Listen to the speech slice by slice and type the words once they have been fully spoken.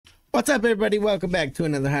What's up, everybody? Welcome back to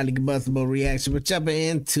another highly combustible reaction. We're jumping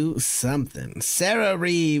into something. Sarah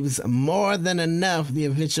Reeves, More Than Enough, the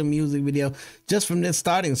official music video. Just from this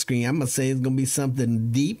starting screen, I'm going to say it's going to be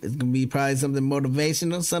something deep. It's going to be probably something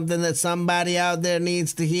motivational, something that somebody out there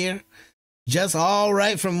needs to hear. Just all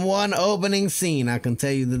right from one opening scene. I can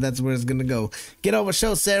tell you that that's where it's going to go. Get over,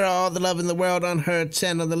 show Sarah all the love in the world on her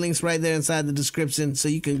channel. The link's right there inside the description, so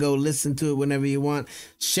you can go listen to it whenever you want.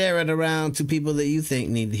 Share it around to people that you think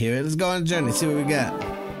need to hear it. Let's go on a journey, see what we got.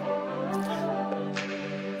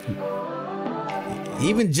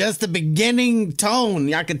 Even just the beginning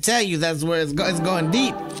tone, I can tell you that's where it's going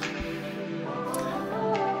deep.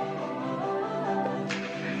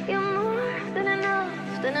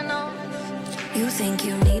 You think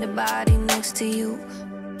you need a body next to you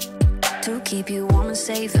to keep you warm and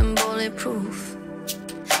safe and bulletproof.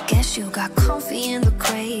 Guess you got comfy in the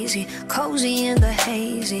crazy, cozy in the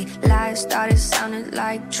hazy. Lies started sounding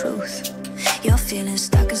like truth. You're feeling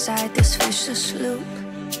stuck inside this vicious loop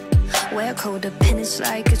where codependence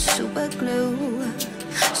like it's super glue.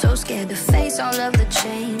 So scared to face all of the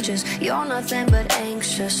changes. You're nothing but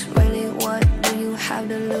anxious. Really, what do you have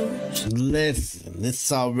to lose? Listen, this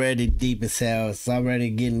is already deep as hell. It's already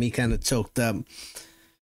getting me kind of choked up.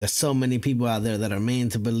 There's so many people out there that are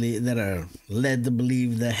made to believe, that are led to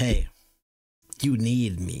believe that, hey, you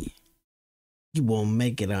need me. You won't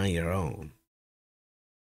make it on your own.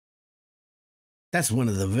 That's one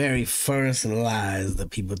of the very first lies that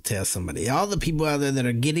people tell somebody. All the people out there that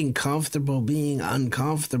are getting comfortable being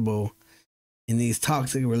uncomfortable in these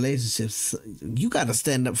toxic relationships, you got to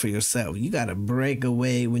stand up for yourself. You got to break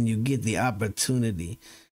away when you get the opportunity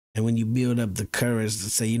and when you build up the courage to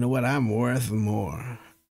say, you know what, I'm worth more.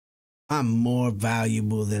 I'm more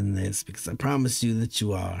valuable than this, because I promise you that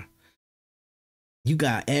you are. You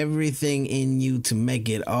got everything in you to make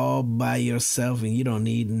it all by yourself, and you don't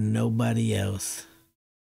need nobody else.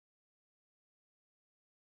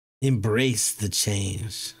 Embrace the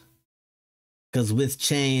change. Because with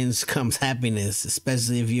change comes happiness,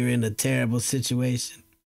 especially if you're in a terrible situation.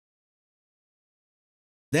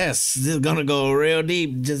 This is gonna go real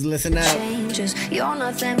deep. Just listen up. Changes. You're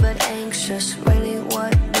nothing but anxious. Really,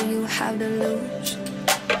 what do you have to lose?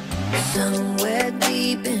 Somewhere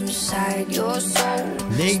deep inside your soul,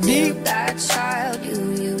 dig still deep. That child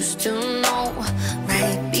you used to know.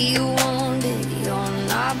 Maybe wounded, you're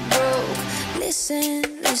not broke. Listen,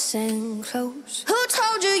 listen close. Who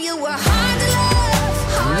told you you were hard to love?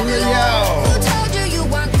 Hard to love. Who told you you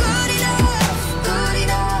weren't good enough? Good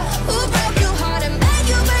enough. Who broke your heart and made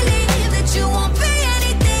you believe that you won't be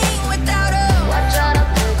anything without her? Watch out,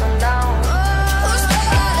 I'm taking down. Who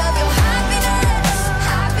stole all of your happiness?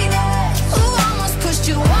 Happiness. Who almost pushed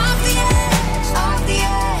you off the edge? Off the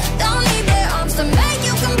edge. Don't need their arms to make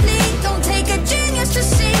you complete. Don't take a genius to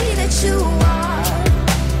see that you are.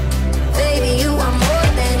 Baby, you are more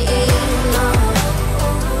than enough.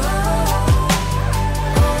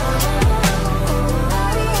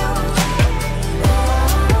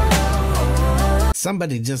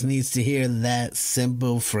 Somebody just needs to hear that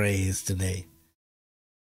simple phrase today.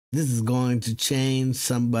 This is going to change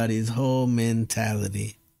somebody's whole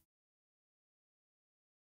mentality.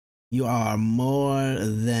 You are more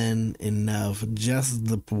than enough. Just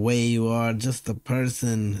the way you are, just the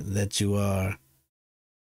person that you are.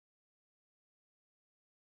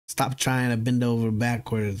 Stop trying to bend over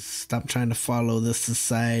backwards. Stop trying to follow the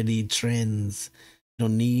society trends. You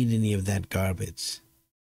don't need any of that garbage.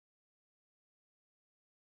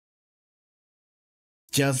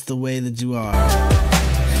 Just the way that you are.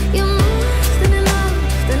 You're more than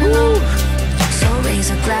enough, than enough. So raise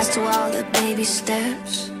a glass to all the baby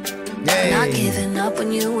steps. Yay. Not giving up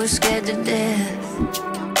when you were scared to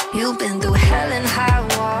death. You've been through hell and high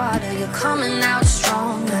water. You're coming out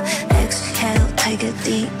stronger. Exhale, take a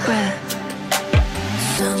deep breath.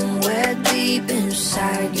 Somewhere deep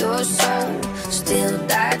inside your soul, still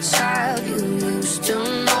that child you used to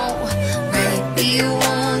know. Maybe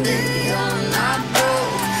wounded, you're not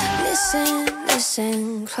broke. Listen,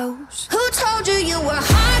 listen close. Who told you you were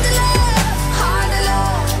hard to love? Hard to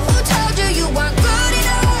love. Who told you you weren't good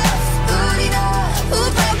enough? Good enough. Who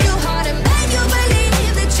broke your heart and made you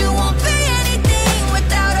believe that you won't be anything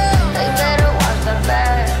without her? They better watch the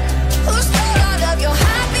back. Who stole all of your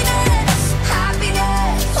happiness?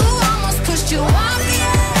 Happiness. Who almost pushed you off the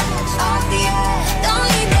edge? Off the edge.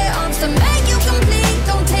 Don't need their arms to make you complete.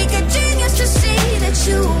 Don't take a genius to see that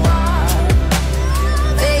you are.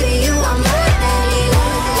 Baby, you are more than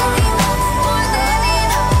enough. More than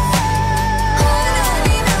enough.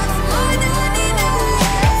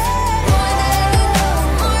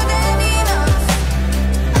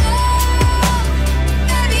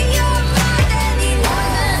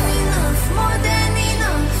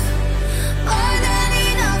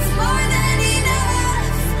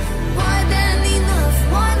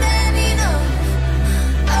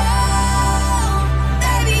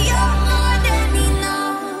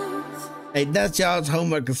 Hey, that's y'all's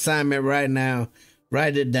homework assignment right now.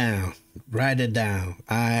 Write it down. Write it down.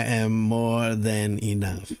 I am more than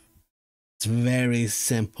enough. It's very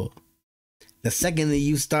simple. The second that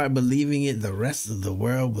you start believing it, the rest of the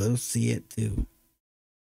world will see it too.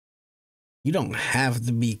 You don't have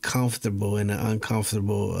to be comfortable in an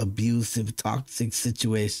uncomfortable, abusive, toxic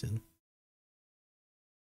situation.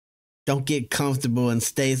 Don't get comfortable and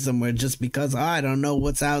stay somewhere just because, oh, I don't know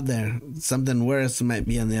what's out there. Something worse might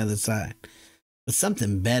be on the other side. But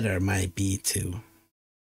something better might be too.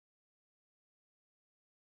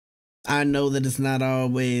 I know that it's not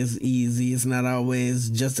always easy. It's not always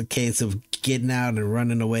just a case of getting out and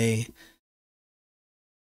running away.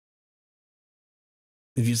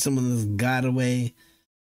 If you're someone that's got away,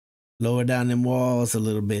 lower down them walls a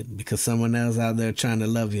little bit because someone else out there trying to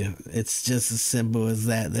love you. It's just as simple as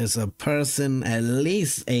that. There's a person, at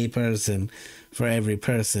least a person, for every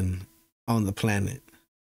person on the planet.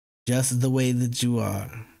 Just the way that you are.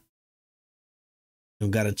 You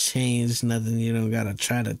don't gotta change nothing. You don't gotta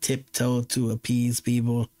try to tiptoe to appease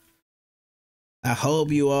people. I hope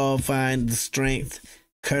you all find the strength,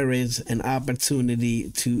 courage, and opportunity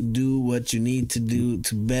to do what you need to do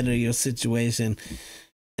to better your situation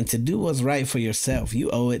and to do what's right for yourself. You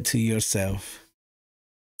owe it to yourself.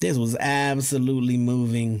 This was absolutely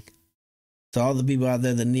moving. To all the people out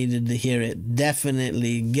there that needed to hear it,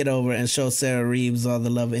 definitely get over and show Sarah Reeves all the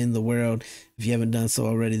love in the world if you haven't done so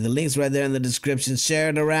already. The link's right there in the description. Share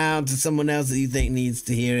it around to someone else that you think needs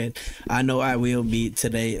to hear it. I know I will be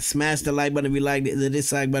today. Smash the like button if you liked it. The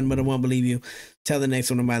dislike button, but I won't believe you. Tell the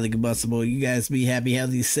next one to Combustible. You guys be happy,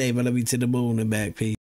 healthy, safe. I love you to the moon and back. Peace.